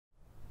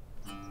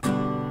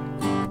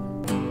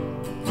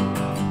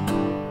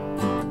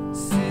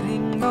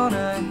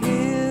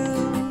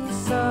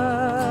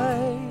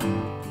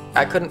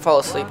I couldn't fall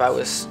asleep. I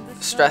was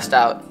stressed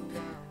out.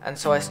 And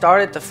so I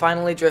started to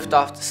finally drift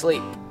off to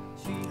sleep.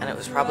 And it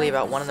was probably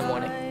about 1 in the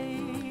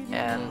morning.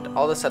 And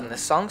all of a sudden this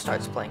song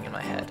starts playing in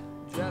my head.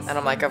 And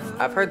I'm like,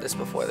 I've heard this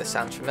before. This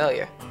sounds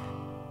familiar.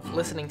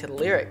 Listening to the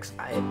lyrics,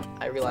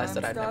 I realized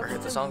that I'd never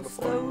heard the song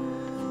before.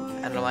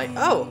 And I'm like,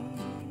 oh,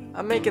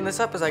 I'm making this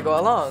up as I go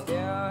along.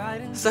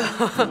 So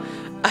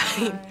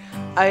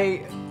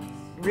I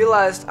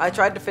realized, I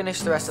tried to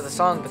finish the rest of the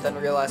song, but then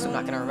realized I'm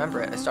not going to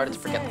remember it. I started to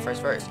forget the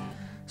first verse.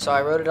 So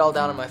I wrote it all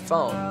down on my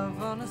phone,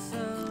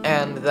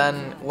 and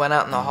then went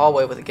out in the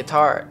hallway with a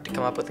guitar to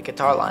come up with a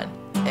guitar line.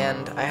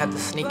 And I had to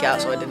sneak out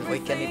so I didn't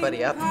wake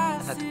anybody up,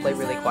 and had to play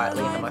really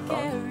quietly into my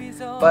phone.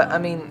 But I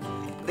mean,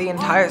 the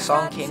entire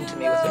song came to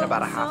me within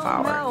about a half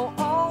hour.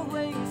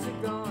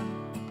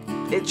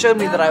 It showed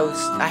me that I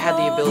had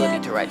the ability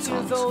to write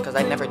songs, because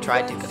I never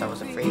tried to because I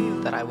was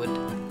afraid that I would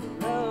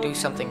do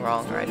something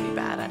wrong or I'd be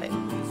bad at it.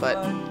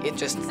 But it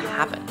just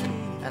happened,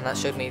 and that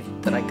showed me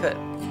that I could.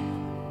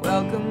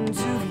 Welcome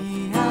to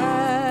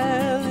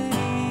reality,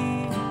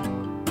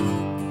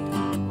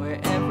 where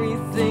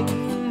everything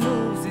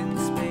moves in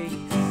space.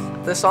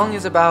 The song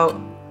is about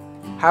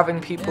having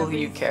people who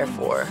you care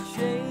for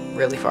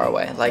really far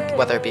away, like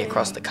whether it be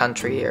across the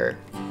country or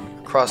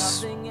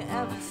across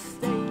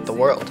the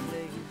world.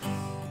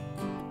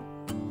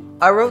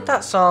 I wrote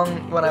that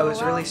song when I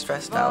was really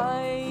stressed out,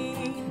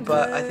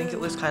 but I think it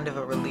was kind of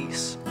a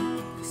release.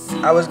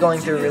 I was going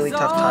through a really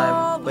tough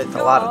time with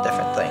a lot of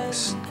different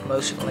things,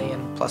 emotionally,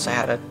 and plus I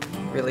had a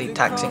really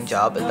taxing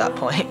job at that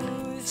point.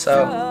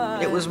 So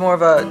it was more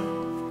of a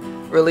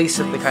release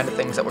of the kind of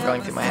things that were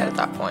going through my head at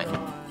that point.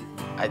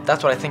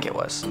 That's what I think it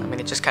was. I mean,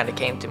 it just kind of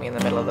came to me in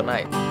the middle of the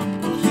night.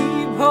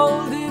 Keep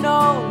holding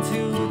on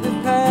to the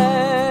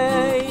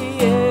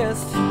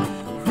past,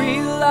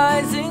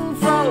 realizing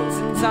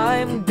frozen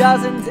time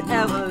doesn't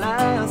ever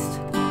last.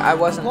 I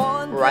wasn't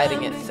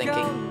writing it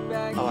thinking,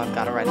 oh, I've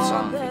got to write a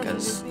song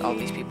because all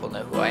these people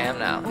know who I am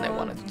now and they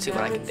want to see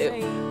what I can do.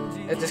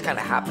 It just kind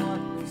of happened.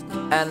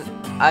 And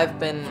I've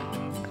been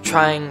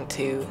trying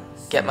to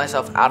get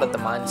myself out of the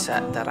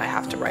mindset that I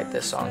have to write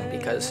this song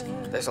because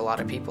there's a lot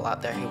of people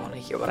out there who want to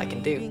hear what I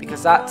can do,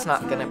 because that's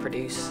not going to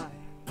produce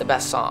the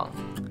best song.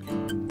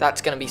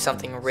 That's going to be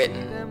something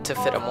written to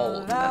fit a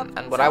mold.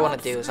 And what I want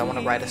to do is I want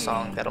to write a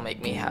song that'll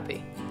make me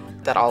happy,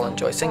 that I'll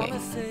enjoy singing.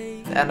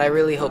 And I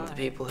really hope the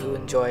people who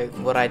enjoy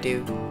what I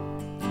do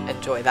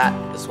enjoy that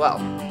as well,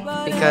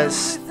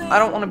 because I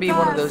don't want to be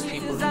one of those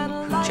people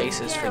who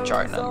chases for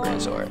chart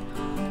numbers or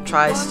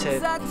tries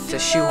to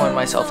shoehorn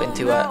myself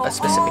into a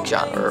specific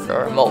genre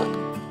or a mold.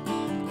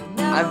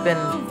 I've been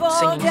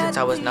singing since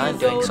I was 9,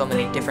 doing so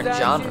many different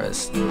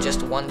genres.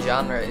 Just one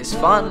genre is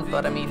fun,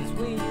 but I mean,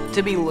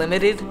 to be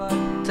limited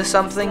to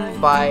something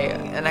by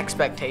an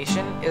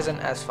expectation isn't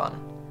as fun.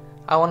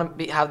 I want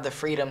to have the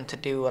freedom to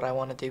do what I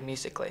want to do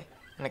musically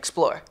and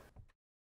explore.